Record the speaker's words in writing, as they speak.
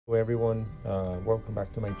Hello everyone, welcome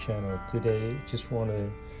back to my channel. Today just want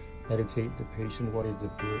to educate the patient what is the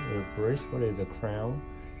bridge, what is the crown,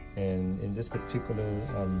 and in this particular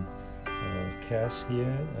case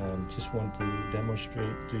here, just want to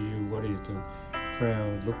demonstrate to you what is the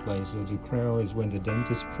crown look like. So the crown is when the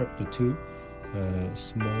dentist prep the tooth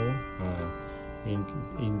small,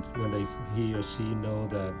 when he or she know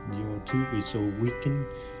that your tooth is so weakened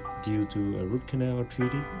due to a root canal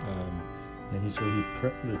treated. And so he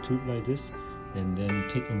prepped the tooth like this, and then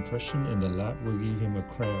take impression, and the lab will give him a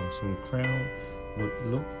crown. So the crown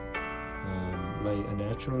would look like a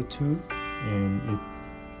natural tooth, and it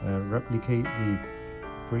replicate the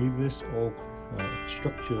previous old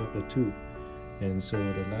structure of the tooth. And so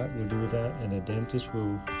the lab will do that, and the dentist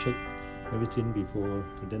will check everything before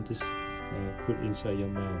the dentist put inside your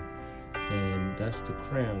mouth. And that's the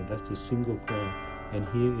crown, that's the single crown. And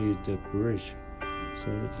here is the bridge. So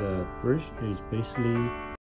the bridge is basically